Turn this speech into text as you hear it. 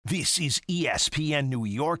This is ESPN New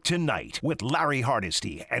York Tonight with Larry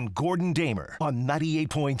Hardesty and Gordon Damer on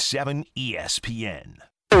 98.7 ESPN.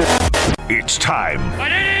 It's time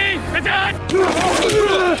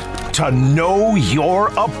to know your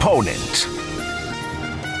opponent.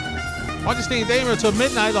 Hardesty and Damer till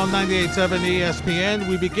midnight on 98.7 ESPN.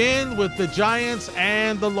 We begin with the Giants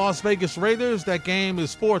and the Las Vegas Raiders. That game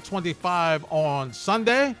is 4:25 on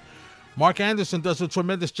Sunday. Mark Anderson does a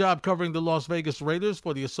tremendous job covering the Las Vegas Raiders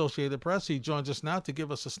for the Associated Press. He joins us now to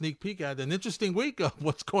give us a sneak peek at an interesting week of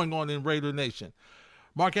what's going on in Raider Nation.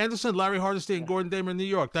 Mark Anderson, Larry Hardesty, and Gordon Damer in New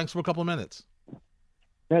York. Thanks for a couple of minutes.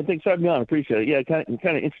 Yeah, thanks for having me on. Appreciate it. Yeah, kind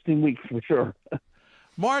of interesting week for sure.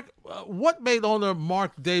 Mark, what made owner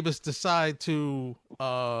Mark Davis decide to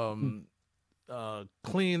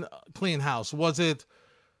clean house? Was it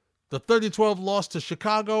the 30-12 loss to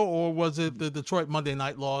Chicago, or was it the Detroit Monday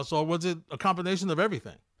night loss, or was it a combination of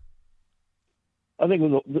everything? I think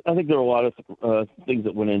there were a lot of things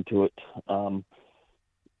that went into it.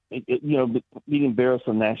 Being embarrassed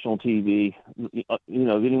on national TV,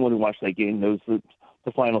 anyone who watched that game knows that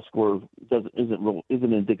the final score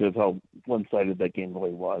isn't indicative of how one-sided that game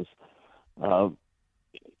really was.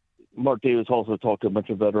 Mark Davis also talked to a bunch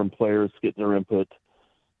of veteran players, getting their input.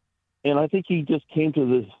 And I think he just came to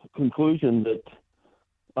the conclusion that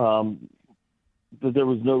there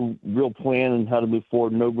was no real plan in how to move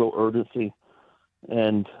forward, no real urgency,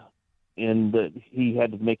 and that he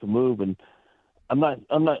had to make a move. And I'm not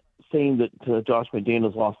saying that Josh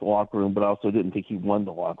McDaniels lost the locker room, but I also didn't think he won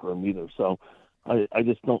the locker room either. So I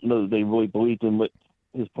just don't know that they really believed in what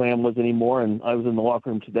his plan was anymore. And I was in the locker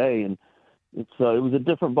room today, and it was a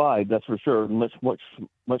different vibe, that's for sure, much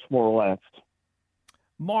more relaxed.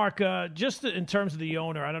 Mark, just in terms of the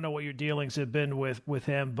owner, I don't know what your dealings have been with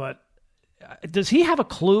him, but does he have a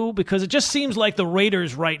clue? Because it just seems like the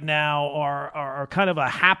Raiders right now are kind of a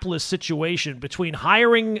hapless situation between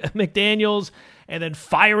hiring McDaniels and then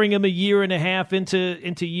firing him a year and a half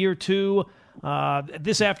into year two.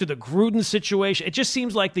 This after the Gruden situation, it just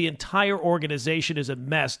seems like the entire organization is a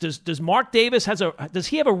mess. Does Mark Davis does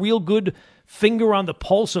he have a real good finger on the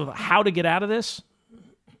pulse of how to get out of this?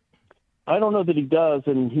 I don't know that he does,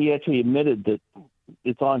 and he actually admitted that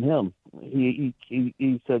it's on him. He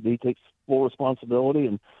said he takes full responsibility,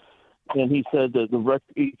 and he said that the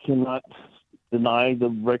record, he cannot deny the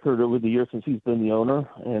record over the years since he's been the owner,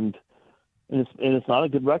 and it's not a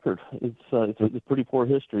good record. It's a pretty poor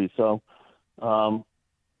history. So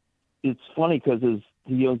it's funny because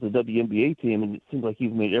he owns the WNBA team, and it seems like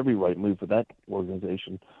he's made every right move for that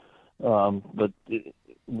organization. But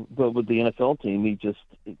with the NFL team, he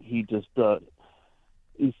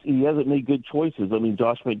hasn't made good choices. I mean,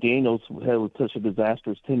 Josh McDaniels had such a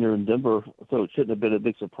disastrous tenure in Denver, so it shouldn't have been a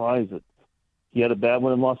big surprise that he had a bad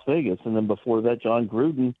one in Las Vegas. And then before that, John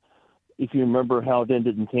Gruden, if you remember how it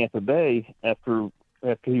ended in Tampa Bay after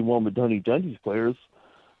he won with Tony Dungy's players,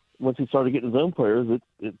 once he started getting his own players,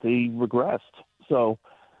 they regressed. So,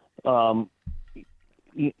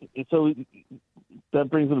 that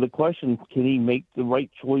brings up the question: can he make the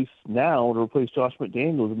right choice now to replace Josh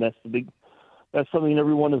McDaniels? And that's something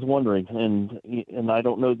everyone is wondering. And I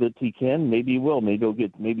don't know that he can. Maybe he will. Maybe he'll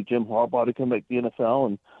get Jim Harbaugh to come back to the NFL,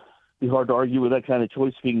 and it'd be hard to argue with that kind of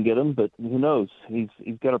choice if he can get him. But who knows? He's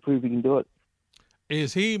got to prove he can do it.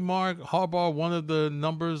 Is he, Mark Harbaugh, one of the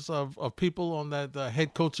numbers of people on that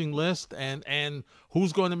head coaching list? And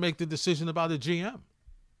who's going to make the decision about a GM?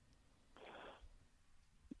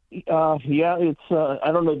 It's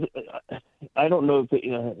I don't know. I don't know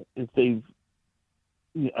if they've.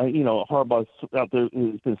 Harbaugh's out there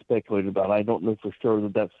has been speculated about. I don't know for sure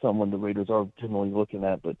that that's someone the Raiders are generally looking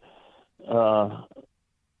at, but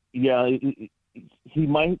he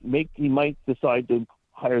might decide to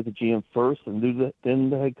hire the GM first and then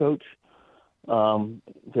the head coach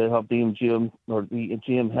to help the GM or the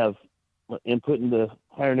GM have input in the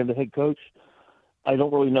hiring of the head coach. I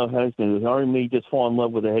don't really know how he's going to do it. He may just fall in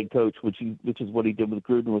love with the head coach, which is what he did with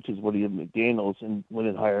Gruden, which is what he did with McDaniels, and went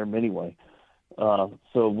and hire him anyway. So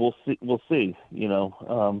we'll see.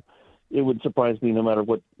 It would surprise me no matter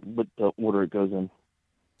what order it goes in.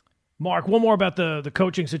 Mark, one more about the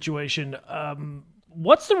coaching situation.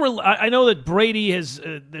 What's I know that Brady there's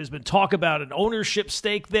been talk about an ownership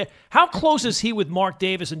stake there. How close is he with Mark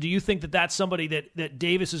Davis, and do you think that that's somebody that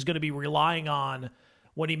Davis is going to be relying on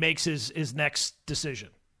when he makes his next decision?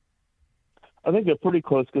 I think they're pretty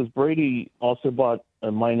close because Brady also bought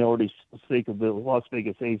a minority stake of the Las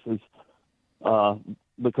Vegas Aces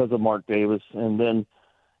because of Mark Davis. And then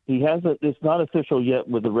he has it's not official yet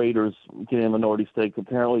with the Raiders getting a minority stake.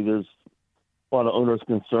 Apparently there's a lot of owners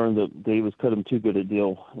concerned that Davis cut him too good a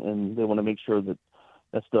deal, and they want to make sure that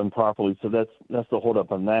that's done properly. So that's the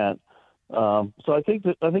holdup on that. So I think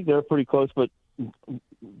they're pretty close. But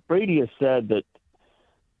Brady has said that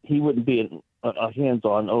he wouldn't be a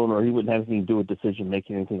hands-on owner. He wouldn't have anything to do with decision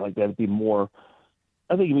making, anything like that. I think it'd be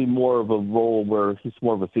more of a role where he's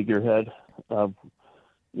more of a figurehead.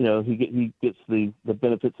 He gets the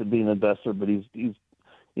benefits of being an investor, but he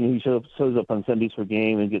shows up on Sundays for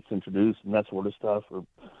game and gets introduced and that sort of stuff, or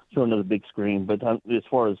showing on the big screen. But as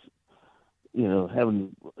far as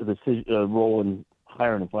having a role in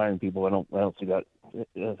hiring and firing people, I don't see that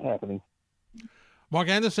happening. Mark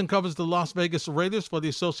Anderson covers the Las Vegas Raiders for the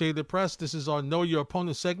Associated Press. This is our Know Your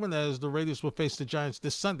Opponent segment, as the Raiders will face the Giants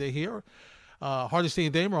this Sunday here. Hardesty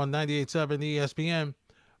and Damer on 98.7 ESPN.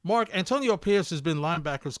 Mark, Antonio Pierce has been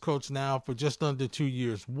linebackers coach now for just under 2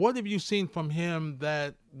 years. What have you seen from him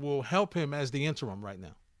that will help him as the interim right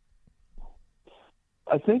now?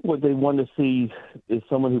 I think what they want to see is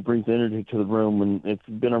someone who brings energy to the room. And if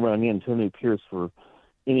you've been around Antonio Pierce for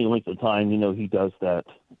any length of time, he does that.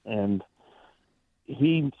 And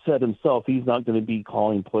he said himself he's not going to be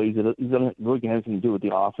calling plays. He's going to really have anything to do with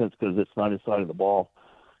the offense because it's not his side of the ball.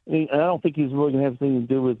 And I don't think he's really going to have anything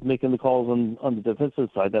to do with making the calls on the defensive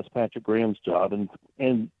side. That's Patrick Graham's job.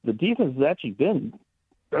 And the defense has actually been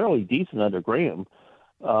fairly decent under Graham.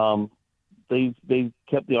 They've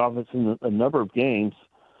kept the offense in a number of games.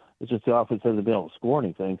 It's just the offense hasn't been able to score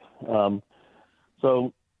anything.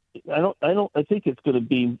 So I think it's going to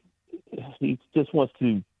be, he just wants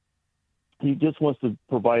to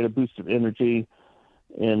provide a boost of energy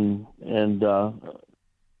and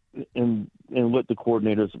let the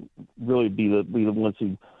coordinators really be the ones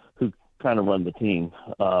who kind of run the team.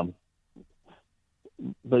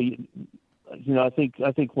 But I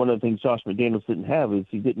think one of the things Josh McDaniels didn't have is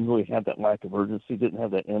he didn't really have that lack of urgency, he didn't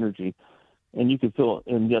have that energy, and you could feel.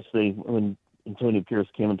 And yesterday when Antonio Pierce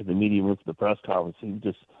came into the media room for the press conference, he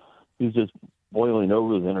was just boiling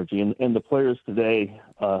over with energy, and the players today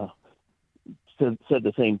said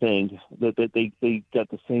the same thing, that they got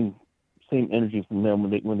the same energy from them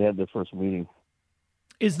when they had their first meeting.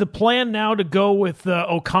 Is the plan now to go with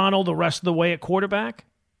O'Connell the rest of the way at quarterback?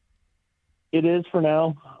 It is for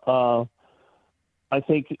now. I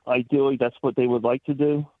think ideally that's what they would like to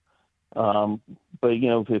do. But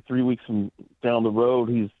if 3 weeks from down the road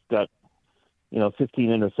he's got 15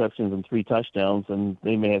 interceptions and 3 touchdowns, and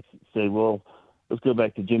they may have to say, well, let's go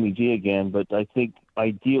back to Jimmy G again. But I think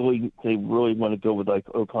ideally they really want to go with like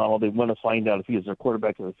O'Connell. They want to find out if he is their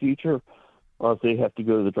quarterback of the future, or if they have to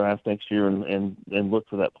go to the draft next year and look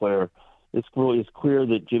for that player. It's clear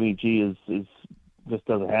that Jimmy G is just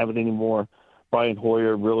doesn't have it anymore. Brian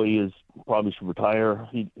Hoyer really probably should retire.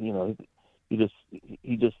 He hasn't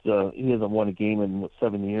won a game in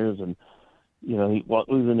 7 years, and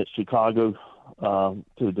losing at Chicago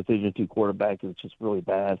to a Division II quarterback is just really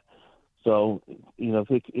bad. So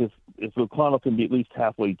if O'Connell can be at least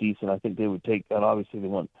halfway decent, I think they would take that. Obviously, they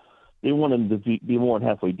want him to be more than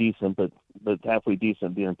halfway decent, but halfway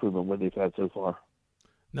decent would be an improvement what they've had so far.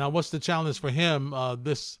 Now, what's the challenge for him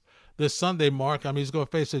this Sunday, Mark? I mean, he's going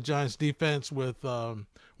to face a Giants defense with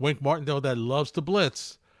Wink Martindale that loves to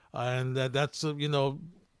blitz, and that's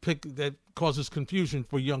pick that causes confusion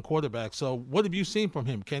for young quarterbacks. So, what have you seen from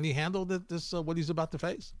him? Can he handle this what he's about to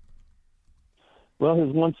face? Well,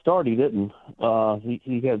 his one start he didn't.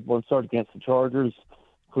 He had one start against the Chargers.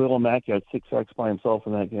 Khalil Mack had 6 sacks by himself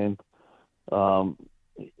in that game.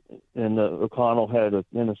 And O'Connell had an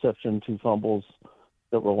interception, 2 fumbles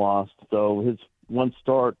that were lost. So his one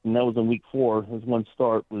start, and that was in week 4, his one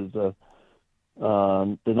start was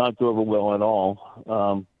did not go over well at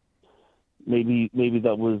all. Maybe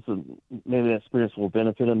that experience will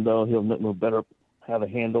benefit him, though. He'll know better how to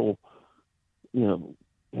handle the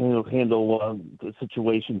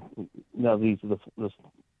situation now that he's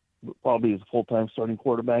probably his full-time starting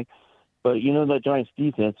quarterback. But that Giants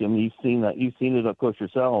defense, I mean, you've seen it up close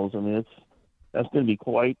yourselves. I mean, that's going to be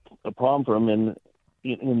quite a problem for him. And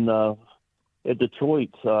at Detroit,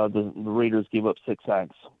 the Raiders gave up 6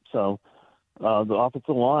 sacks. So the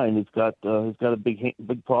offensive line has got a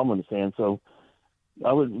big problem in his hands. So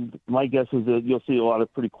my guess is that you'll see a lot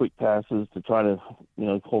of pretty quick passes to try to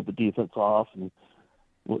hold the defense off and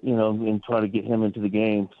try to get him into the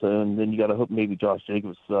game. So, and then you got to hope maybe Josh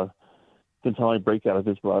Jacobs can finally break out of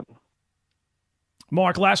his rut.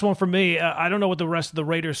 Mark, last one for me. I don't know what the rest of the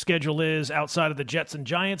Raiders' schedule is outside of the Jets and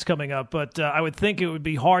Giants coming up, but I would think it would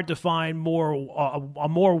be hard to find a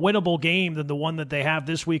more winnable game than the one that they have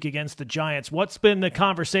this week against the Giants. What's been the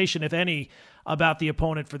conversation, if any, about the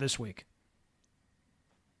opponent for this week?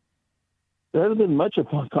 There hasn't been much of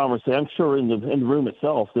a conversation. I'm sure in the room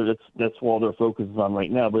itself that's all their focus is on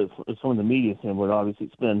right now. But from the media standpoint, obviously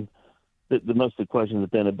it's been the most of the questions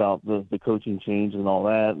have been about the coaching change and all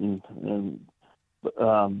that,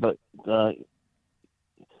 but the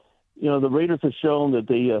Raiders have shown that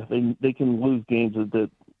they can lose games that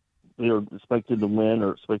they are expected to win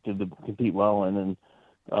or expected to compete well in, and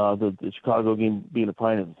the Chicago game being a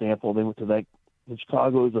prime example. They went to that.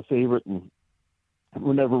 Chicago is a favorite, and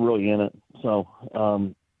we're never really in it. So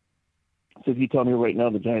if you tell me right now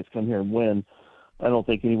the Giants come here and win, I don't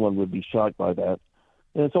think anyone would be shocked by that.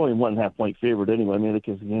 And it's only 1.5 point favorite anyway. I mean, it's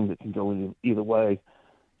a game that can go either way.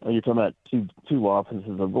 You're talking about two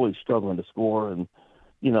offenses that are really struggling to score, and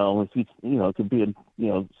it could be a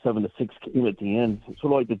 7-6 game at the end. It's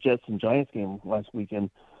sort of like the Jets and Giants game last weekend,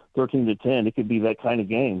 13-10. It could be that kind of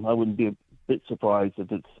game. I wouldn't be a bit surprised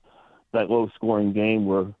if it's that low scoring game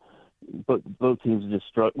where both teams are just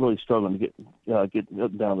really struggling to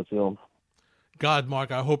get down the field. God,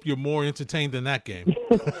 Mark, I hope you're more entertained than that game.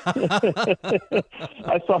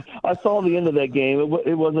 I saw the end of that game.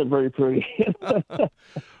 It wasn't very pretty.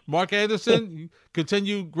 Mark Anderson,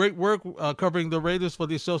 continue great work covering the Raiders for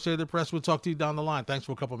the Associated Press. We'll talk to you down the line. Thanks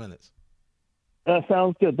for a couple minutes.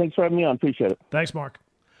 Sounds good. Thanks for having me on. Appreciate it. Thanks, Mark.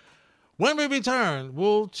 When we return,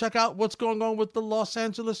 we'll check out what's going on with the Los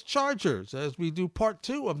Angeles Chargers as we do part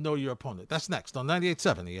 2 of Know Your Opponent. That's next on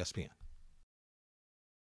 98.7 ESPN.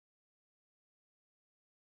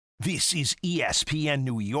 This is ESPN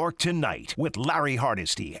New York Tonight with Larry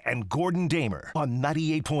Hardesty and Gordon Damer on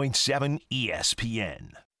 98.7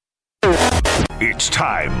 ESPN. It's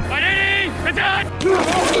time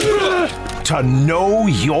to know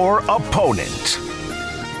your opponent.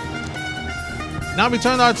 Now we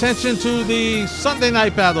turn our attention to the Sunday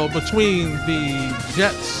night battle between the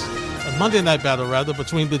Jets, Monday night battle rather,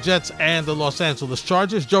 between the Jets and the Los Angeles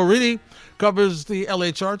Chargers. Joe Reedy covers the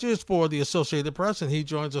LA Chargers for the Associated Press, and he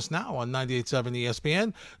joins us now on 98.7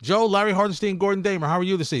 ESPN. Joe, Larry Hardesty, and Gordon Damer, how are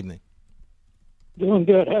you this evening? Doing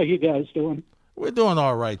good. How you guys doing? We're doing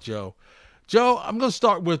all right, Joe. Joe, I'm going to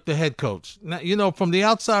start with the head coach. Now, from the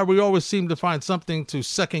outside, we always seem to find something to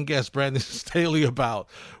second-guess Brandon Staley about,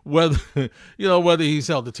 whether he's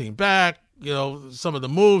held the team back, some of the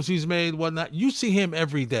moves he's made, whatnot. You see him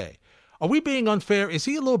every day. Are we being unfair? Is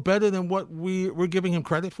he a little better than what we're giving him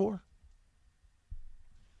credit for?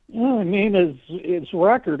 Yeah, I mean, his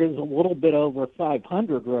record is a little bit over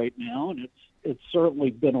 500 right now, and it's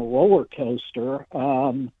certainly been a roller coaster.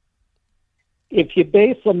 If you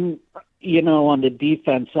base him, on the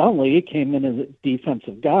defense only, he came in as a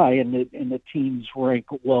defensive guy, and the teams rank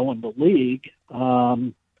low in the league.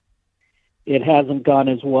 It hasn't gone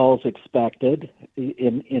as well as expected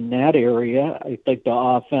in that area. I think the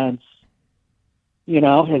offense,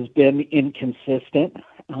 has been inconsistent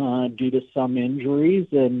due to some injuries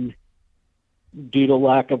and due to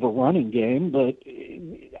lack of a running game. But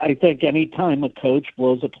I think any time a coach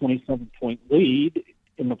blows a 27-point lead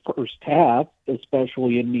in the first half,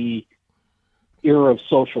 especially in the era of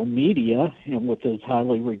social media and with as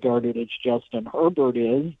highly regarded as Justin Herbert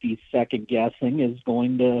is, the second guessing is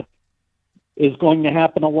going to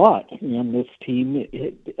happen a lot. And this team,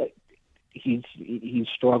 he's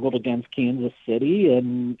struggled against Kansas City,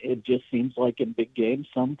 and it just seems like in big games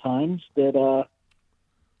sometimes that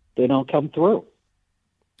they don't come through.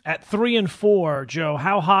 At 3-4, Joe,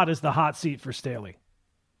 how hot is the hot seat for Staley?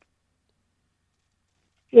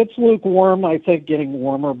 It's lukewarm. I think getting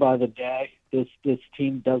warmer by the day. This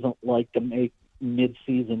team doesn't like to make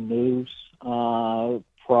mid-season moves.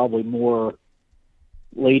 Probably more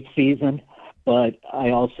late season, but I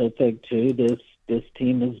also think too this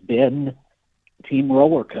team has been team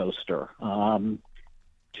roller coaster. 2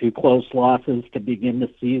 close losses to begin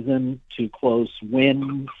the season, 2 close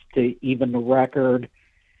wins to even the record,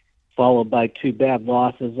 followed by 2 bad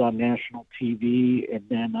losses on national TV, and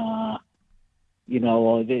then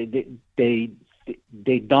they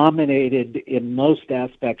dominated in most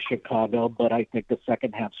aspects Chicago, but I think the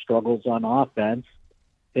second half struggles on offense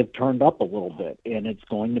have turned up a little bit, and it's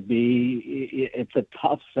a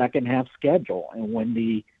tough second half schedule. And when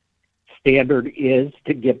the standard is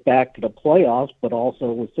to get back to the playoffs, but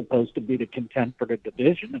also was supposed to be to contend for the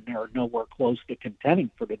division, and they're nowhere close to contending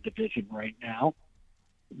for the division right now,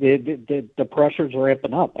 the pressures are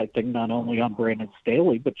ramping up. I think not only on Brandon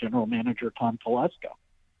Staley, but General Manager Tom Telesco.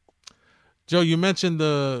 Joe, you mentioned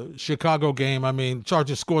the Chicago game. I mean,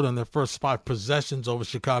 Chargers scored on their first 5 possessions over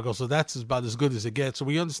Chicago, so that's about as good as it gets. So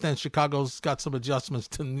we understand Chicago's got some adjustments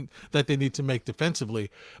that they need to make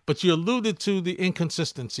defensively. But you alluded to the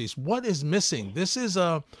inconsistencies. What is missing? This is,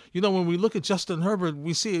 when we look at Justin Herbert,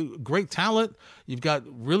 we see great talent. You've got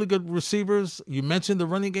really good receivers. You mentioned the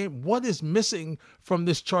running game. What is missing from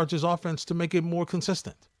this Chargers offense to make it more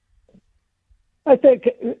consistent? I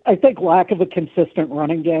think lack of a consistent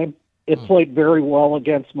running game. It played very well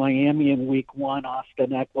against Miami in week 1. Austin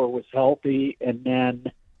Eckler was healthy, and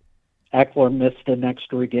then Eckler missed the next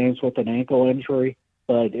 3 games with an ankle injury.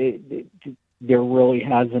 But there really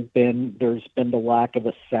hasn't been – there's been the lack of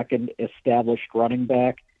a second established running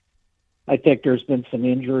back. I think there's been some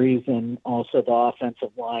injuries, and also the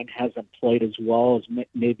offensive line hasn't played as well as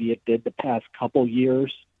maybe it did the past couple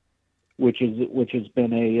years, which has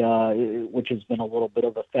been a little bit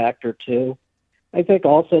of a factor too. I think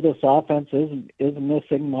also this offense is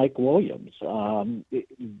missing Mike Williams,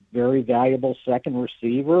 very valuable second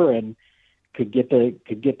receiver, and could get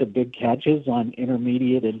the big catches on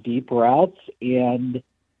intermediate and deep routes, and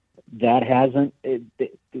that hasn't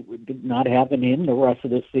not having him the rest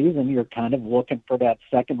of the season. You're kind of looking for that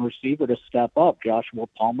second receiver to step up. Joshua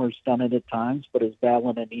Palmer's done it at times, but is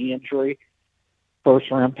battling a knee injury.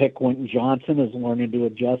 First-round pick Quentin Johnson is learning to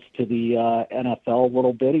adjust to the NFL a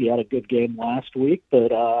little bit. He had a good game last week, but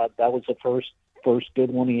that was the first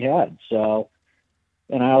good one he had. So,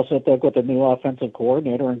 and I also think with the new offensive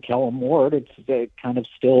coordinator and Kellen Moore, it's kind of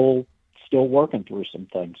still working through some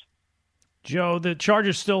things. Joe, the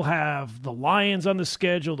Chargers still have the Lions on the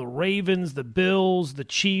schedule, the Ravens, the Bills, the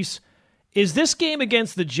Chiefs. Is this game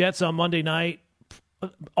against the Jets on Monday night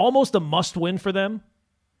almost a must-win for them?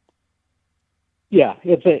 Yeah,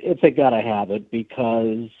 it's a gotta have it,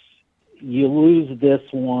 because you lose this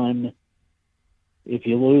one. If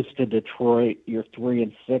you lose to Detroit, you're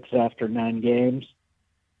 3-6 after 9 games.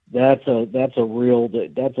 That's a real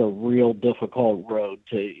difficult road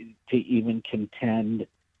to even contend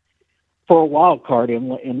for a wild card.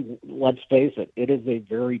 And let's face it, it is a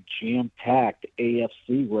very jam-packed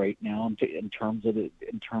AFC right now in terms of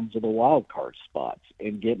the wild card spots,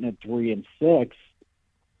 and getting at 3-6.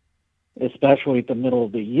 Especially at the middle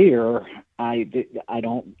of the year, I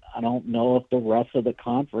don't know if the rest of the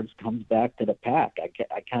conference comes back to the pack.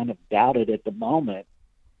 I kind of doubt it at the moment.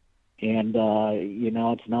 And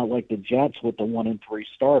it's not like the Jets with the 1-3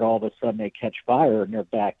 start. All of a sudden they catch fire and they're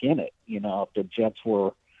back in it. If the Jets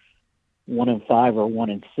were 1-5 or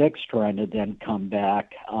 1-6 trying to then come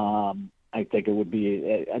back, I think it would be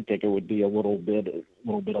a little bit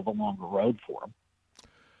of a longer road for them.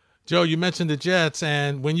 Joe, you mentioned the Jets,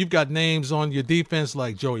 and when you've got names on your defense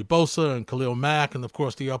like Joey Bosa and Khalil Mack, and of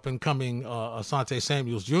course the up-and-coming Asante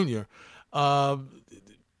Samuels Jr.,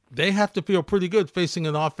 they have to feel pretty good facing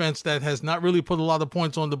an offense that has not really put a lot of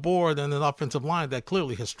points on the board, and an offensive line that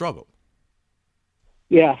clearly has struggled.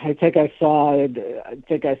 Yeah, I think I saw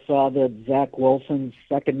that Zach Wilson's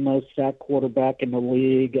second most sacked quarterback in the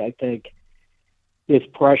league. I think his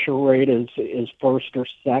pressure rate is first or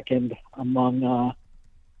second among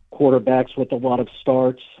quarterbacks with a lot of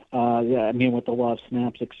starts. With a lot of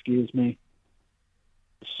snaps, excuse me.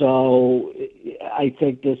 So I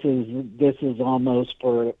think this is almost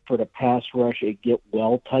for the pass rush a get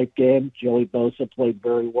well type game. Joey Bosa played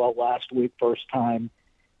very well last week. First time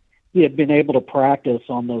he had been able to practice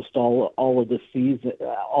almost all of the season,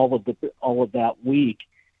 all of that week,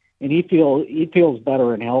 and he feels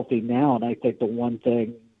better and healthy now. And I think the one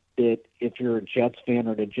thing that if you're a Jets fan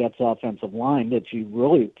or the Jets offensive line that you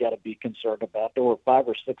really got to be concerned about, there were 5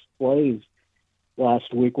 or 6 plays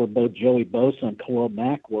last week where both Joey Bosa and Khalil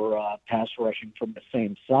Mack were pass rushing from the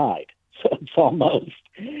same side. So it's almost,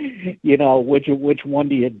 which one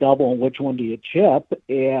do you double and which one do you chip?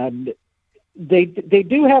 And they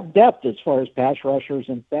do have depth as far as pass rushers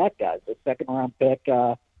and fat guys. The second-round pick,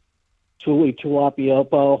 Tuli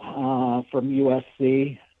Tuipulotu from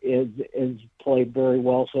USC, is played very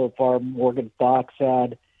well so far. Morgan Fox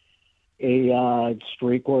had a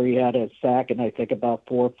streak where he had a sack in I think about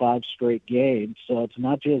 4 or 5 straight games. So it's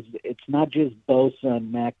not just Bosa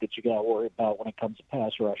and Mack that you got to worry about when it comes to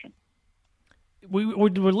pass rushing. We're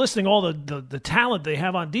listing all the talent they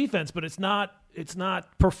have on defense, but it's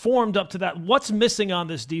not performed up to that. What's missing on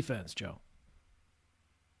this defense, Joe?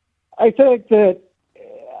 I think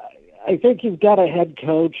you've got a head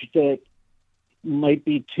coach that might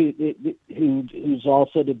be who's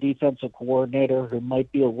also the defensive coordinator, who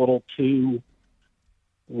might be a little too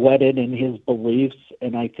wedded in his beliefs,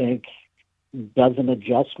 and I think doesn't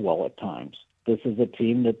adjust well at times. This is a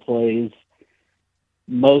team that plays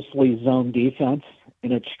mostly zone defense,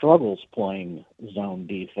 and it struggles playing zone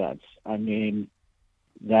defense. I mean,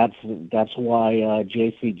 that's why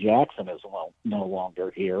J.C. Jackson is no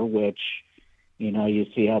longer here, which, you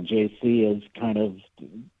see how J.C. has kind of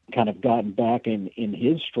gotten back in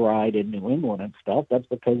his stride in New England and stuff. That's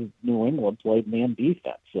because New England played man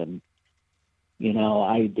defense. And,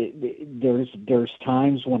 there's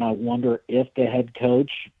times when I wonder if the head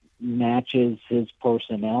coach matches his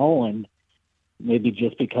personnel and maybe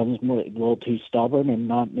just becomes a little too stubborn and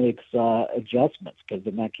not makes adjustments. Because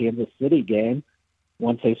in that Kansas City game,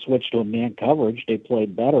 once they switched to a man coverage, they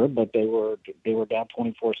played better, but they were down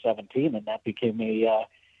 24-17, and that became a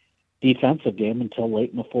defensive game until late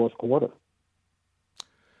in the fourth quarter.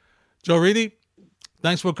 Joe Reedy,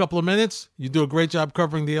 thanks for a couple of minutes. You do a great job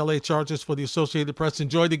covering the LA Chargers for the Associated Press.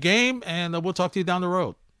 Enjoy the game, and we'll talk to you down the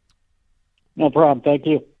road. No problem. Thank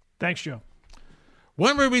you. Thanks, Joe.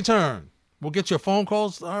 When we return, we'll get your phone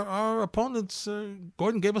calls. Our opponents,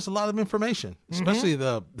 Gordon gave us a lot of information, especially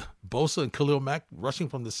the Bosa and Khalil Mack rushing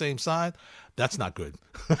from the same side. That's not good.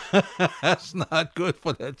 That's not good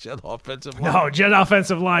for that Jet offensive line. No, Jet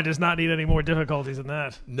offensive line does not need any more difficulties than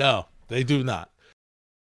that. No, they do not.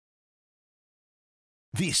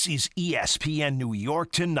 This is ESPN New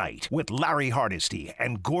York Tonight with Larry Hardesty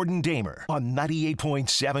and Gordon Damer on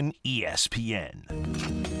 98.7 ESPN.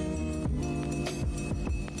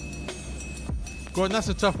 Gordon, that's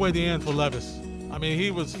a tough way to end for Levis. I mean,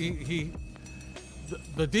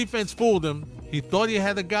 the defense fooled him. He thought he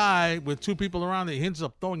had a guy with two people around it. He ends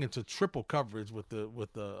up throwing into triple coverage with the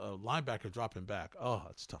linebacker dropping back. Oh,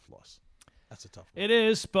 it's a tough loss. That's a tough one. It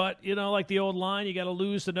is, but, like the old line, you got to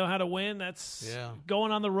lose to know how to win. That's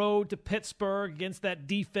going on the road to Pittsburgh against that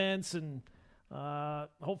defense, and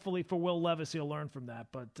hopefully for Will Levis, he'll learn from that.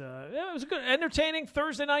 But it was a good, entertaining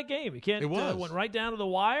Thursday night game. It went right down to the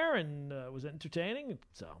wire, and it was entertaining.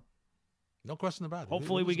 So, no question about it.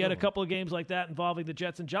 Hopefully, we get a couple of games like that involving the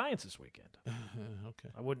Jets and Giants this weekend. Okay.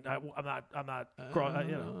 I'm not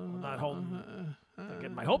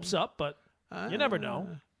getting my hopes up, but you never know.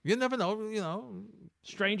 You never know.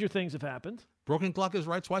 Stranger things have happened. Broken clock is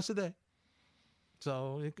right twice a day,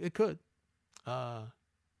 so it could. Want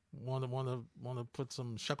to put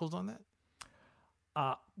some shekels on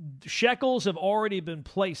that? Shekels have already been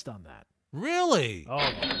placed on that. Really?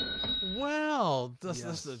 Oh. Well,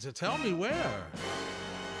 tell me where.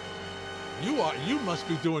 You must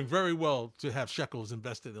be doing very well to have shekels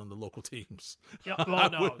invested on the local teams. Yeah, well,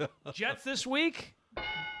 no. Jets this week.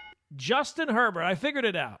 Justin Herbert, I figured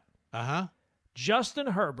it out. Justin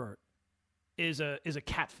Herbert is a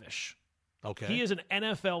catfish. Okay. He is an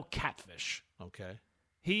NFL catfish. Okay.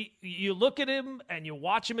 You look at him and you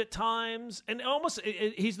watch him at times, and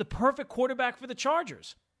he's the perfect quarterback for the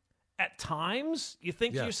Chargers. At times, you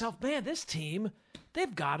think to yourself, man, this team,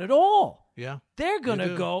 they've got it all. Yeah. They're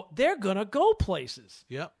gonna go places.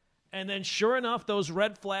 Yep. And then, sure enough, those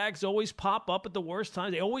red flags always pop up at the worst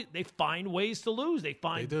times. They find ways to lose. The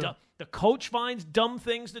coach finds dumb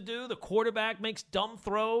things to do. The quarterback makes dumb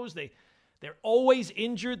throws. They're always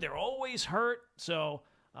injured. They're always hurt. So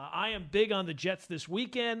I am big on the Jets this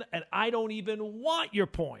weekend, and I don't even want your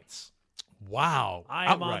points. Wow! I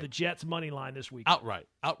am on the Jets money line this weekend.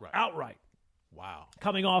 Outright. Wow.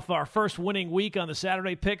 Coming off our first winning week on the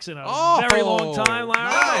Saturday picks in a very long time, Larry.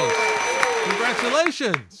 Nice.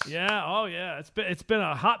 Congratulations. Yeah. Oh, yeah. It's been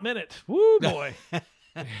a hot minute. Woo, boy. It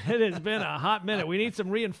has been a hot minute. We need some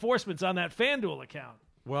reinforcements on that FanDuel account.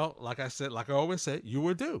 Well, like I always say, you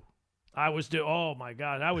were due. I was due. Oh, my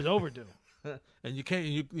God. I was overdue. And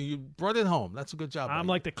you brought it home. That's a good job. I'm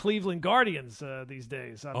like the Cleveland Guardians these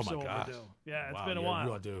days. I'm so gosh. overdue. Yeah, it's been a while.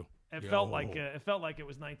 You are due. It felt like it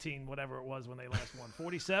was 19, whatever it was when they last won,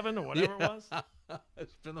 47 or whatever it was.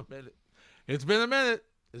 It's been a minute.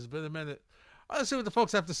 Let's see what the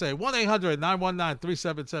folks have to say.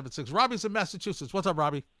 1-800-919-3776. Robbie's in Massachusetts. What's up,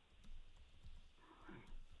 Robbie?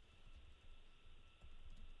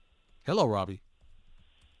 Hello, Robbie.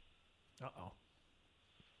 Uh-oh.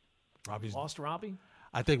 Robbie's lost Robbie?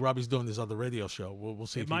 I think Robbie's doing this other radio show. We'll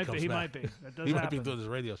see if he comes back. He might be. That does he happen. might be doing this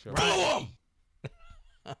radio show. Right.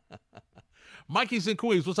 Mikey's in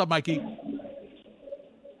Queens. What's up, Mikey?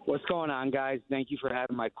 What's going on, guys? Thank you for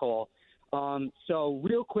having my call. So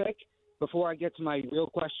real quick, before I get to my real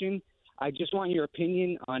question, I just want your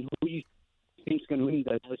opinion on who you think is going to win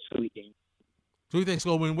the Dallas-Philly game. Who do you think's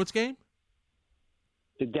going to win which game?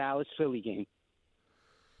 The Dallas-Philly game.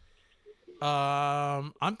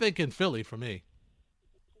 I'm thinking Philly for me.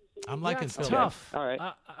 I'm liking Philly. Tough. All right.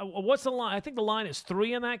 What's the line? I think the line is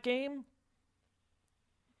 3 in that game.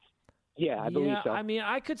 Yeah, I believe so. I mean,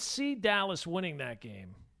 I could see Dallas winning that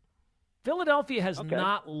game. Philadelphia has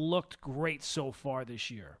not looked great so far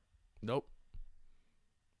this year. Nope.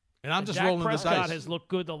 And I'm just Dak rolling Prescott the dice. has looked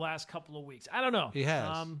good the last couple of weeks. I don't know. He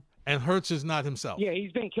has. And Hurts is not himself. Yeah,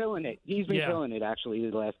 he's been killing it. He's been killing it, actually,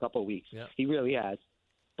 the last couple of weeks. Yeah. He really has.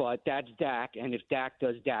 But that's Dak, and if Dak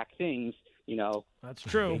does Dak things, That's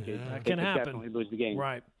true. That can happen. Definitely lose the game.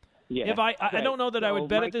 Right. Yeah. If I don't know that I would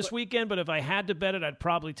bet it this Mike, weekend, but if I had to bet it, I'd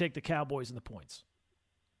probably take the Cowboys and the points.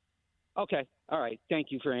 Okay. All right. Thank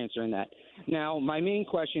you for answering that. Now, my main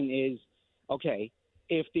question is, okay,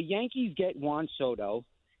 if the Yankees get Juan Soto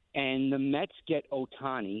and the Mets get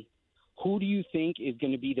Ohtani, who do you think is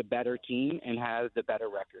going to be the better team and have the better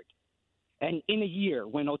record? And in a year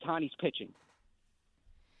when Ohtani's pitching.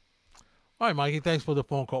 All right, Mikey, thanks for the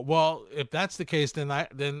phone call. Well, if that's the case,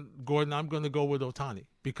 then Gordon, I'm going to go with Ohtani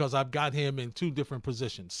because I've got him in two different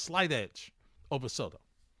positions, slight edge over Soto.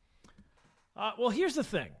 Well, here's the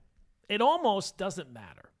thing. It almost doesn't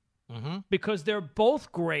matter because they're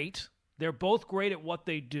both great. They're both great at what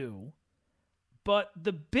they do. But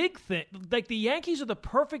the big thing, like the Yankees are the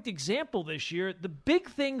perfect example this year, the big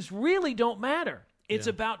things really don't matter. It's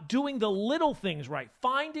about doing the little things right,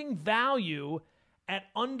 finding value at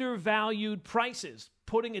undervalued prices,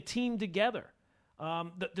 putting a team together.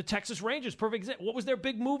 The Texas Rangers, perfect example. What was their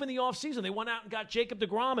big move in the offseason? They went out and got Jacob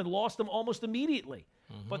deGrom and lost them almost immediately.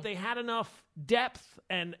 But they had enough depth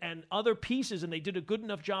and other pieces, and they did a good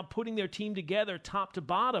enough job putting their team together top to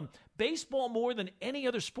bottom. Baseball, more than any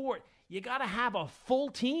other sport, you got to have a full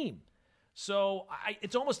team. So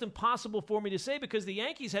it's almost impossible for me to say because the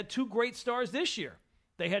Yankees had two great stars this year.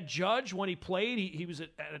 They had Judge when he played. He was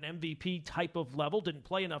at an MVP type of level, didn't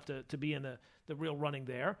play enough to be in the real running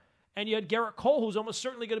there. And you had Garrett Cole, who's almost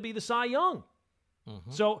certainly going to be the Cy Young.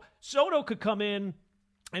 So Soto could come in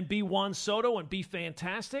and be Juan Soto and be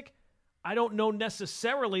fantastic. I don't know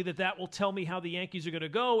necessarily that will tell me how the Yankees are going to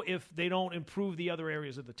go if they don't improve the other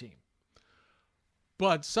areas of the team.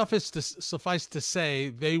 But suffice to say,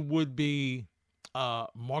 they would be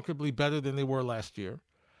markedly better than they were last year.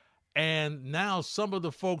 And now some of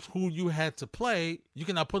the folks who you had to play, you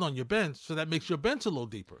can now put on your bench, so that makes your bench a little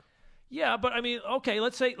deeper. Yeah, but I mean, okay,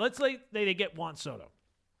 let's say they get Juan Soto.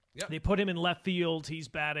 Yep. They put him in left field. He's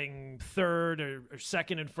batting third or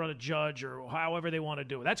second in front of Judge or however they want to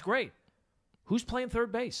do it. That's great. Who's playing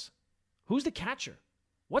third base? Who's the catcher?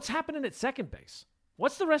 What's happening at second base?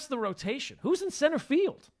 What's the rest of the rotation? Who's in center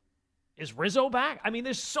field? Is Rizzo back? I mean,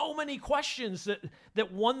 there's so many questions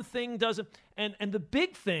that one thing doesn't. And the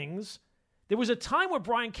big things, there was a time where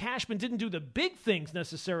Brian Cashman didn't do the big things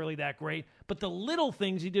necessarily that great, but the little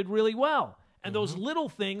things he did really well. And those little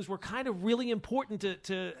things were kind of really important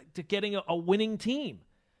to getting a winning team.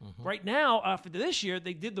 Right now, after this year,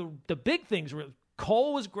 they did the big things.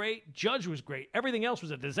 Cole was great. Judge was great. Everything else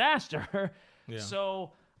was a disaster. Yeah.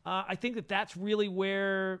 So I think that's really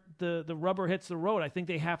where the rubber hits the road. I think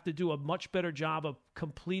they have to do a much better job of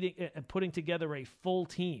completing and putting together a full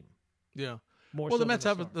team. Yeah. Well, so the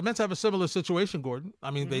Mets have a similar situation, Gordon.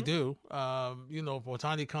 I mean, they do. If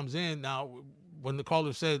Ohtani comes in now, when the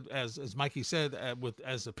caller said, as Mikey said,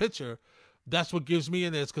 as a pitcher, that's what gives me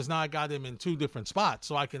an edge because now I got him in two different spots,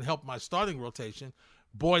 so I can help my starting rotation.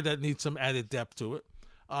 Boy, that needs some added depth to it,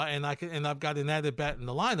 and I've got an added bat in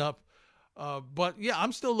the lineup. But yeah,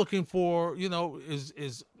 I'm still looking for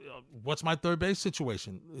what's my third base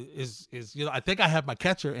situation? I think I have my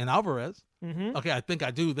catcher in Alvarez. Okay, I think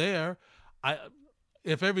I do there.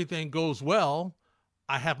 If everything goes well,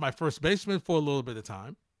 I have my first baseman for a little bit of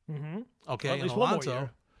time. Okay, well, at least Alonso, 1 more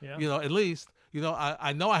year. Yeah. At least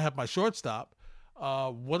I know I have my shortstop.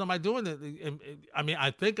 What am I doing? I mean, I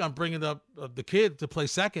think I'm bringing up the kid to play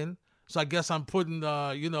second. So I guess I'm putting,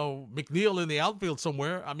 McNeil in the outfield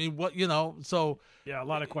somewhere. I mean, so. Yeah, a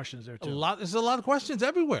lot of questions there, too. There's a lot of questions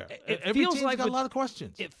everywhere. Every team's got a lot of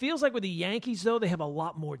questions. It feels like with the Yankees, though, they have a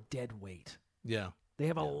lot more dead weight. Yeah. They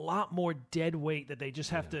have a lot more dead weight that they just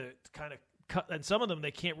have to kind of cut. And some of them they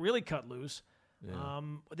can't really cut loose. Yeah.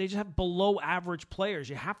 They just have below average players.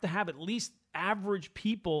 You have to have at least average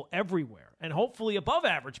people everywhere and hopefully above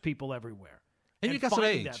average people everywhere. And you got some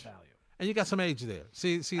age. That value. And you got some age there.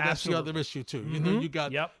 See, that's Absolutely. the other issue too. You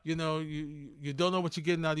got, you don't know what you're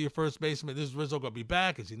getting out of your first baseman. Is Rizzo going to be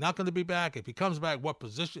back? Is he not going to be back? If he comes back, what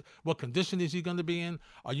condition is he going to be in?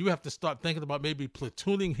 Or you have to start thinking about maybe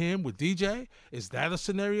platooning him with DJ. Is that a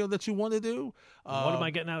scenario that you want to do? What am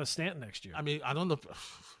I getting out of Stanton next year? I mean, I don't know.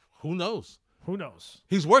 Who knows? Who knows?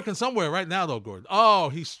 He's working somewhere right now, though, Gordon. Oh,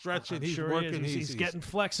 he's stretching. He's sure working. He's getting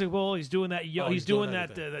flexible. He's doing that. He's doing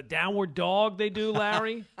that. The downward dog they do,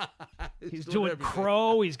 Larry. he's doing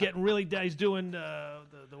crow. He's getting really. He's doing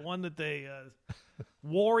the one that they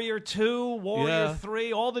Warrior 2, Warrior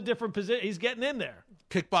 3, all the different positions. He's getting in there.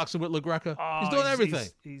 Kickboxing with LaGreca. He's doing everything.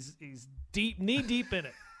 He's deep, knee deep in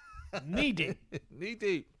it. Knee deep. Knee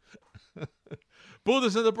deep.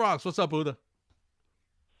 Buddha's in the Bronx. What's up, Buddha?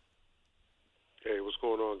 Hey, what's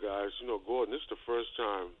going on, guys? Gordon, this is the first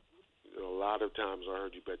time, a lot of times I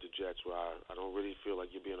heard you bet the Jets where I don't really feel like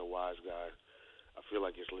you're being a wise guy. I feel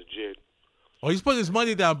like it's legit. Oh, he's putting his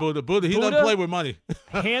money down, Buddha. He doesn't play with money.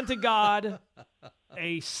 Hand to God,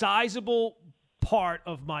 a sizable part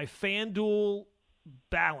of my FanDuel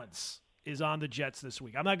balance is on the Jets this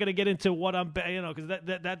week. I'm not going to get into what I'm betting, because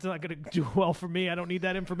that's not going to do well for me. I don't need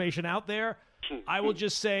that information out there. I will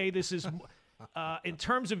just say this is, in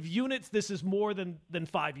terms of units, this is more than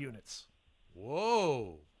 5 units.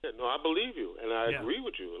 Whoa. Yeah, no, I believe you, and I agree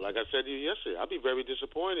with you. Like I said to you yesterday, I'd be very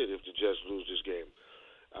disappointed if the Jets lose this game.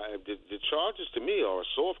 The Chargers, to me, are a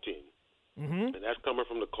soft team. Mm-hmm. And that's coming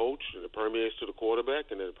from the coach, and it permeates to the quarterback,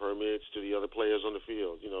 and then it permeates to the other players on the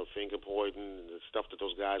field. Finger pointing and the stuff that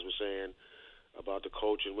those guys were saying about the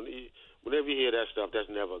coach. And whenever you hear that stuff, that's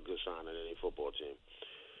never a good sign in any football team.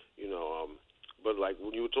 But like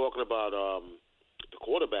when you were talking about the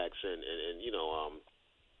quarterbacks and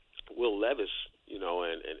Will Levis, and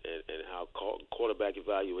how quarterback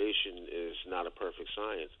evaluation is not a perfect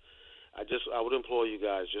science. I would implore you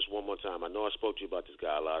guys just one more time. I know I spoke to you about this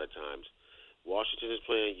guy a lot of times. Washington is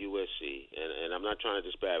playing USC, and I'm not trying to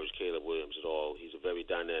disparage Caleb Williams at all. He's a very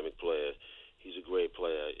dynamic player. He's a great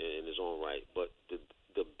player in his own right. But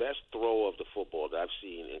the best throw of the football that I've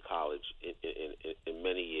seen in college in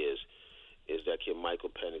many years is that kid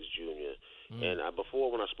Michael Penix Jr. And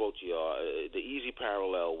before, when I spoke to y'all, the easy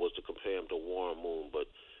parallel was to compare him to Warren Moon. But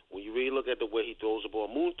when you really look at the way he throws the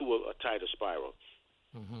ball, Moon threw a tighter spiral.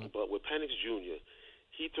 Mm-hmm. But with Penix Jr.,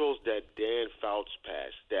 he throws that Dan Fouts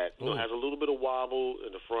pass that has a little bit of wobble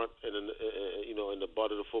in the front and in the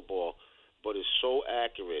butt of the football, but it's so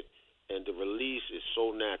accurate and the release is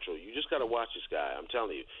so natural. You just got to watch this guy. I'm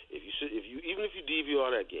telling you, even if you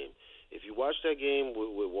DVR that game, if you watch that game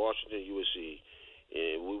with Washington USC,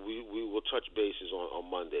 and we will touch bases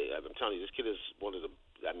on Monday. I'm telling you, this kid is one of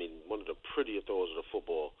the prettier throwers of the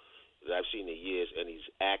football that I've seen in years, and he's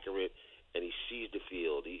accurate and he sees the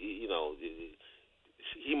field. He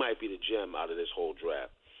he might be the gem out of this whole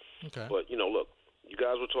draft. Okay. But, look, you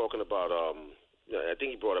guys were talking about, I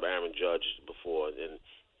think you brought up Aaron Judge before, and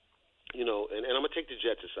I'm going to take the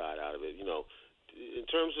Jets aside out of it. In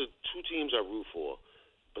terms of two teams I root for,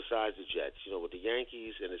 besides the Jets, with the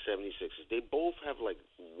Yankees and the 76ers, they both have,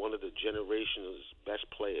 one of the generation's best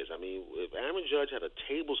players. I mean, if Aaron Judge had a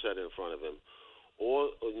table set in front of him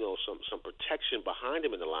or, some protection behind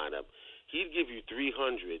him in the lineup, he'd give you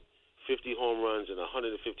 350 home runs and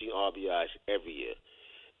 115 RBIs every year.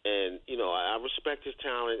 And I respect his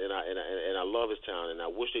talent, and I love his talent, and I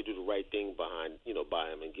wish they do the right thing by him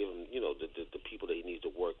and give him the people that he needs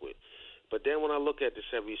to work with. But then when I look at the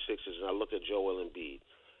 76ers and I look at Joel Embiid,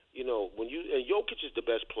 and Jokic is the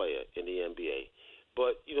best player in the NBA,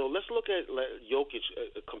 but let's look at Jokic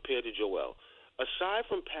compared to Joel. Aside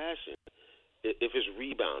from passing, if it's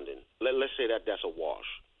rebounding, let's say that's a wash.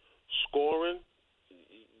 Scoring,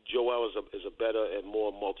 Joel is a better and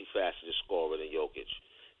more multifaceted scorer than Jokic.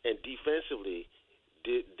 And defensively,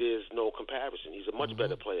 there's no comparison. He's a much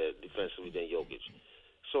better player defensively than Jokic.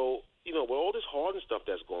 So, with all this Harden stuff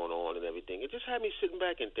that's going on and everything, it just had me sitting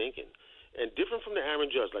back and thinking. And different from the Aaron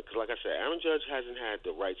Judge, like I said, Aaron Judge hasn't had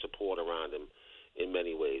the right support around him in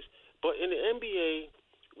many ways. But in the NBA,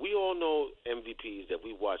 we all know MVPs that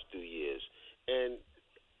we watched through years. And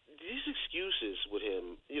these excuses with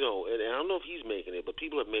him, and I don't know if he's making it, but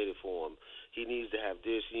people have made it for him. He needs to have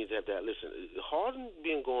this, he needs to have that. Listen, Harden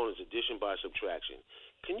being gone is addition by subtraction.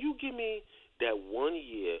 Can you give me that 1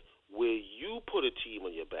 year where you put a team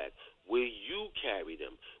on your back, where you carry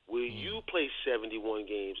them, where you play 71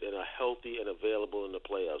 games and are healthy and available in the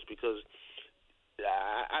playoffs? Because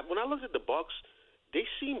when I looked at the Bucks, they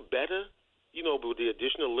seem better, with the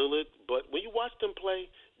additional Lillard. But when you watch them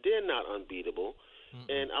play, they're not unbeatable.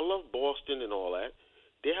 And I love Boston and all that.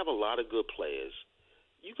 They have a lot of good players.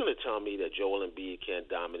 You're going to tell me that Joel Embiid can't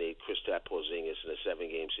dominate Kristaps Porzingis in a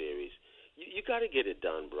 7-game series? You got to get it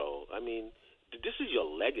done, bro. I mean, this is your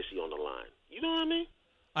legacy on the line. You know what I mean?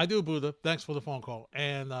 I do, Buddha. Thanks for the phone call.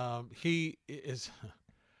 And he's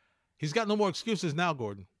got no more excuses now,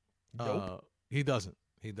 Gordon. Nope. He doesn't.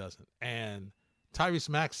 And Tyrese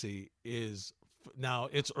Maxey is now.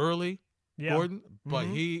 It's early. Yeah. Gordon, but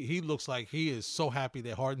he looks like he is so happy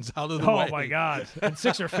that Harden's out of the way. Oh, my God. And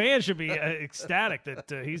Sixer fans should be ecstatic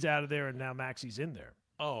that he's out of there and now Maxey's in there.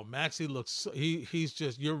 Oh, Maxey looks – he's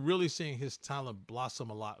just – you're really seeing his talent blossom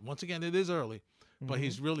a lot. Once again, it is early, but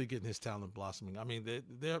he's really getting his talent blossoming. I mean,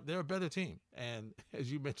 they're a better team. And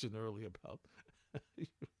as you mentioned earlier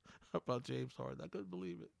about James Harden, I couldn't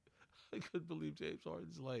believe it. I couldn't believe James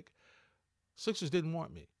Harden's like, Sixers didn't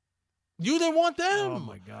want me. You didn't want them. Oh,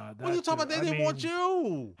 my God. What are you talking about? They didn't want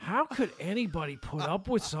you. How could anybody put up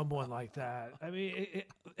with someone like that? I mean,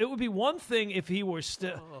 it would be one thing if he were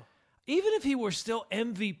still, even if he were still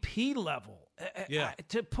MVP level,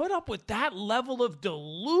 to put up with that level of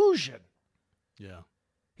delusion. Yeah.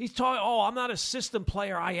 He's talking, I'm not a system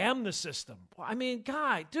player. I am the system. I mean,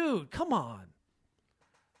 dude, come on.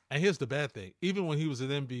 And here's the bad thing. Even when he was an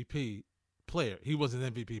MVP player, he was an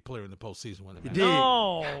MVP player in the postseason when it mattered.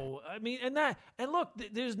 No, I mean, and look,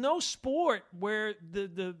 there's no sport where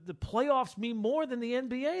the playoffs mean more than the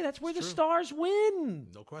NBA. That's where the stars win.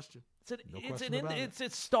 No question. It's a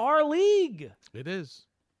star league. It is.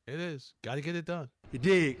 Got to get it done. You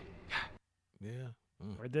dig? Yeah.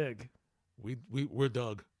 We're dig. We're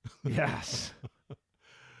Doug. Yes.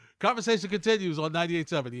 Conversation continues on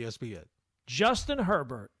 98.7 ESPN. Justin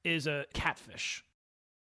Herbert is a catfish.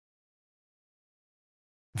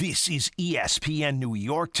 This is ESPN New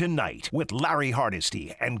York Tonight with Larry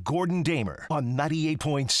Hardesty and Gordon Damer on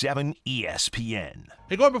 98.7 ESPN.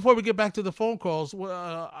 Hey, Gordon, before we get back to the phone calls,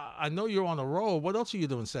 I know you're on a roll. What else are you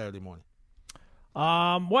doing Saturday morning?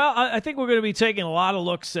 Well, I think we're going to be taking a lot of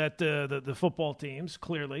looks at the football teams,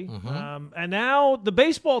 clearly. Mm-hmm. And now the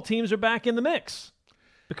baseball teams are back in the mix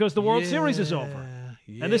because the World Series is over.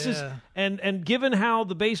 Yeah. And this is and given how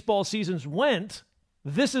the baseball seasons went,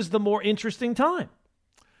 this is the more interesting time.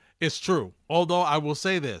 It's true. Although I will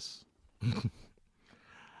say this.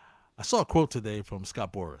 I saw a quote today from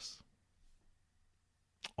Scott Boras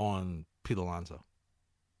on Pete Alonso.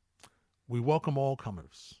 We welcome all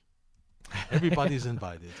comers. Everybody's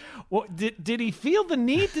invited. Well, did he feel the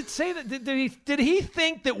need to say that? Did he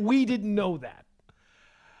think that we didn't know that?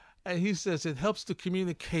 And he says it helps the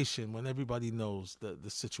communication when everybody knows the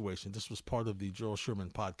situation. This was part of the Joel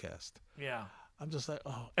Sherman podcast. Yeah. I'm just like,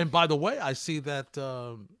 oh. And by the way, I see that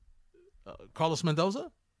Carlos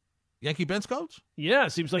Mendoza, Yankee bench coach. Yeah,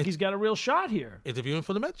 seems like he's got a real shot here. Interviewing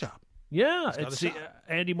for the Met job. Yeah,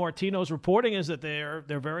 Andy Martino's reporting is that they're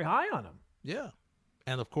very high on him. Yeah.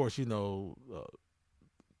 And, of course,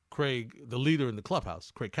 Craig, the leader in the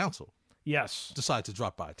clubhouse, Craig Counsell. Yes. Decided to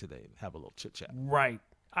drop by today and have a little chit-chat. Right.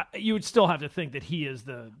 You would still have to think that he is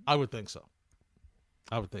the... I would think so.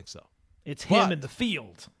 It's him in the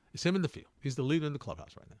field. It's him in the field. He's the leader in the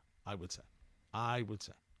clubhouse right now, I would say.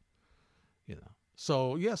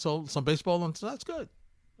 So some baseball on that's good.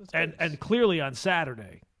 And clearly on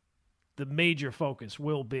Saturday, the major focus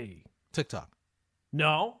will be... TikTok.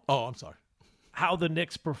 No. Oh, I'm sorry. How the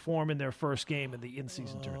Knicks perform in their first game in the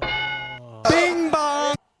in-season tournament. Bing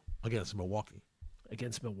bong! Against Milwaukee.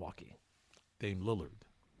 Dame Lillard.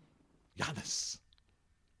 Giannis.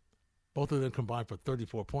 Both of them combined for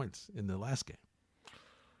 34 points in the last game.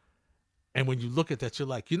 And when you look at that, you're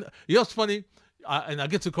like, you know what's funny? And I'll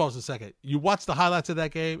get to calls in a second. You watch the highlights of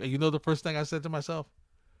that game, and you know the first thing I said to myself?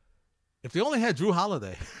 If they only had Drew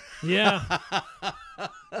Holiday. Yeah.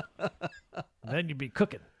 Then you'd be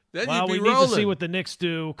cooking. Then well, you'd be we rolling. need to see what the Knicks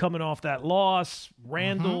do coming off that loss.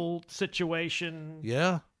 Randall situation.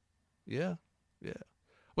 Yeah. Well,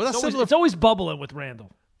 that's similar. It's always bubbling with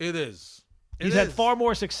Randall. It is. He's had far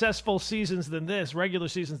more successful seasons than this, regular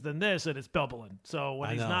seasons than this, and it's bubbling. So when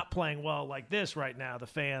he's not playing well like this right now, the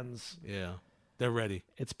fans... Yeah, they're ready.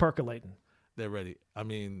 It's percolating. They're ready. I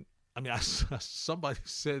mean, somebody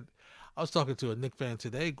said... I was talking to a Knicks fan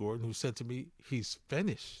today, Gordon, who said to me, he's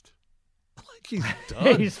finished. Like, he's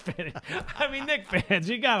done. He's finished. I mean, Knicks fans,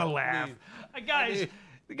 you got to laugh.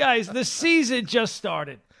 Guys, the season just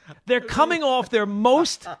started. They're coming off their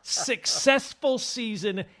most successful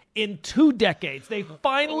season in 2 decades. They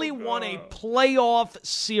finally won a playoff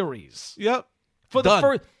series. Yep. For the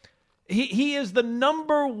first, he is the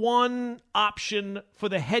number one option for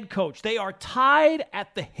the head coach. They are tied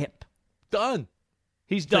at the hip. Done.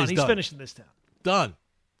 He's done. He's done. finished in this town. Done.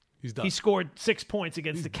 He's done. He scored 6 points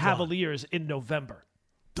against the Cavaliers in November.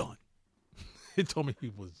 Done. He told me he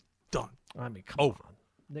was done. I mean, come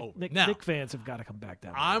on. Knicks fans have got to come back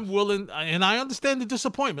down. I'm willing, and I understand the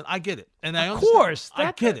disappointment. I get it. And of course.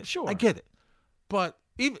 I get it. Sure. I get it. But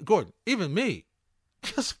even me,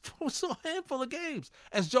 just for a handful of games.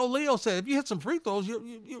 As Joe Leo said, if you hit some free throws,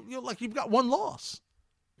 you're like you've got one loss.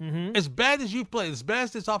 Mm-hmm. As bad as you've played, as bad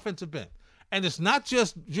as this offense has been. And it's not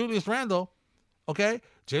just Julius Randle, okay?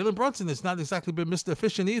 Jalen Brunson has not exactly been Mr.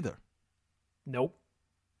 Efficient either. Nope.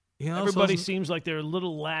 You know, everybody seems like they're a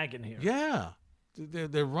little lagging here. Yeah.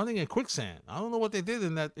 they're running in quicksand. I don't know what they did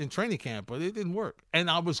in training camp, but it didn't work. And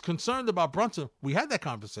I was concerned about Brunson. We had that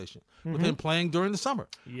conversation with him playing during the summer.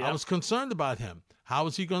 Yep. I was concerned about him. How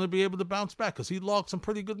is he going to be able to bounce back? Because he logged some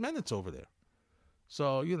pretty good minutes over there.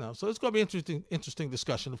 So, so it's going to be interesting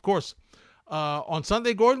discussion. Of course, on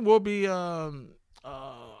Sunday, Gordon, we'll be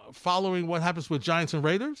following what happens with Giants and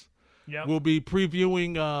Raiders. Yep. We'll be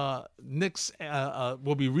previewing Knicks.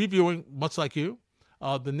 We'll be reviewing, much like you,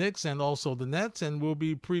 the Knicks and also the Nets, and we'll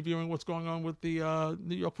be previewing what's going on with the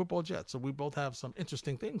New York Football Jets. So we both have some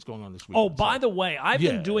interesting things going on this week. Oh, by the way, I've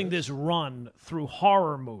been doing this run through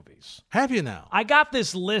horror movies. Have you now? I got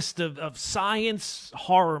this list of science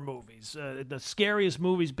horror movies, the scariest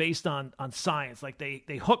movies based on science. Like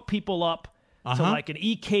they hook people up to like an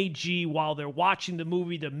EKG while they're watching the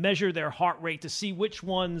movie to measure their heart rate to see which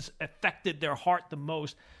ones affected their heart the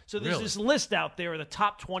most. So there's this list out there of the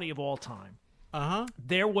top 20 of all time.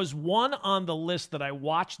 There was one on the list that I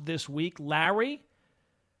watched this week. Larry,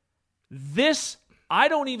 I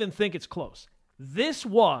don't even think it's close. This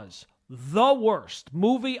was the worst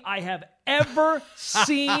movie I have ever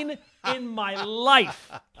seen in my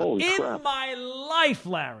life. Holy crap. In my life,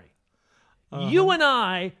 Larry. You and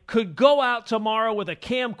I could go out tomorrow with a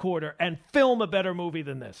camcorder and film a better movie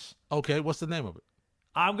than this. Okay, what's the name of it?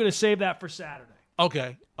 I'm going to save that for Saturday.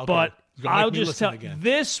 Okay. But I'll just tell you,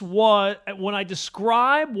 this was, when I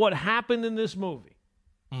describe what happened in this movie,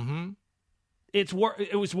 it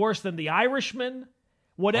was worse than The Irishman.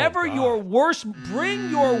 Whatever your worst, bring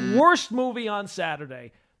your worst movie on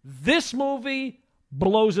Saturday. This movie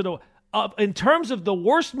blows it up. In terms of the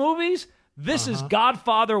worst movies, this is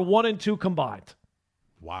Godfather 1 and 2 combined.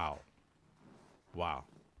 Wow.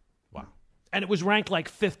 And it was ranked like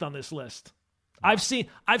 5th on this list. Wow.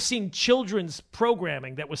 I've seen children's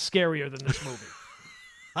programming that was scarier than this movie.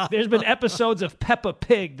 There's been episodes of Peppa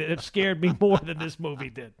Pig that have scared me more than this movie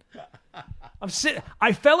did.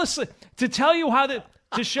 I fell asleep to tell you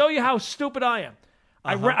to show you how stupid I am.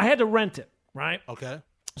 I had to rent it, right? Okay.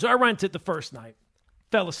 So I rented it the first night,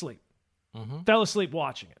 fell asleep. Fell asleep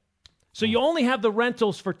watching it. So you only have the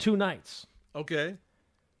rentals for 2 nights. Okay.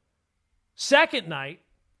 Second night,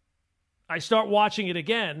 I start watching it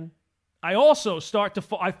again. I also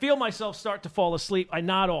I feel myself start to fall asleep. I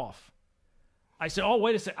nod off. I said, oh,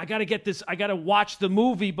 wait a second. I got to get this. I got to watch the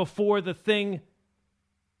movie before the thing.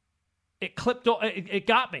 It clipped. It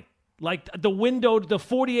got me. Like the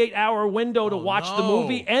 48-hour window to watch the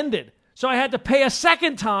movie ended. So I had to pay a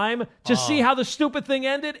second time to see how the stupid thing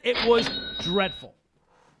ended. It was dreadful.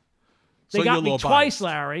 They got me twice,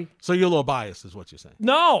 Larry. So you're a little biased is what you're saying.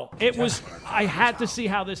 No, it was, I had to see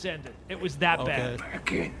how this ended. It was that bad.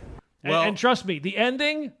 And trust me, the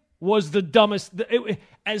ending was the dumbest.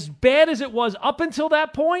 As bad as it was up until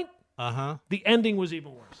that point, the ending was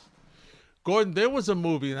even worse. Gordon, there was a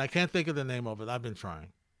movie, and I can't think of the name of it. I've been trying.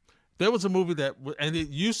 There was a movie and it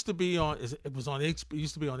used to be on, it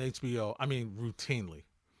used to be on HBO, I mean, routinely.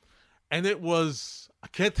 And it was, I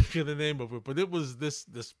can't think of the name of it, but it was this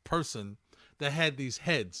person that had these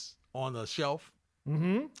heads on a shelf.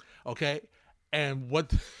 Okay. And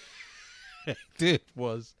what they did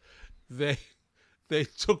was they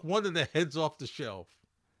took one of the heads off the shelf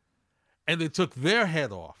and they took their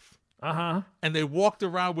head off. And they walked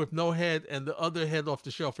around with no head and the other head off the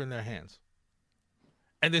shelf in their hands.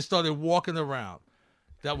 And they started walking around.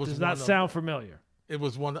 That was does not sound familiar. It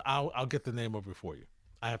was one. I'll get the name of it for you.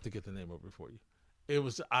 I have to get the name of it for you. It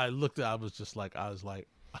was. I looked at. I was like.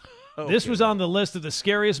 Okay. This was on the list of the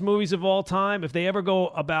scariest movies of all time. If they ever go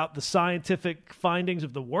about the scientific findings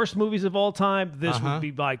of the worst movies of all time, this would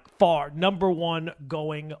be by far number 1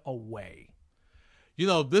 going away.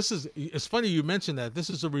 It's funny you mentioned that.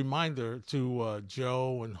 This is a reminder to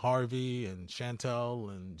Joe and Harvey and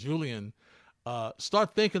Chantel and Julian.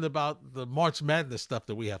 Start thinking about the March Madness stuff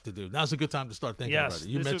that we have to do. Now's a good time to start thinking about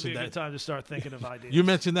it. This would be a good time to start thinking of ideas. You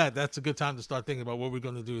mentioned that. That's a good time to start thinking about what we're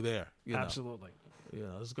going to do there. Absolutely.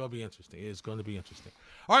 It's going to be interesting. It's going to be interesting.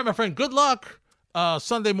 All right, my friend, good luck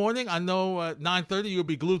Sunday morning. I know at 9:30 you'll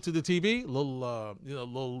be glued to the TV. Little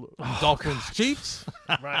Dolphins Chiefs.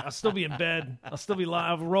 Right. I'll still be in bed.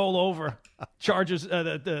 I'll roll over. Chargers.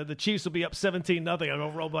 The Chiefs will be up 17-0.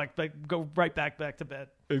 I'll go right back to bed.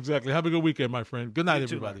 Exactly. Have a good weekend, my friend. Good night,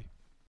 everybody. Too,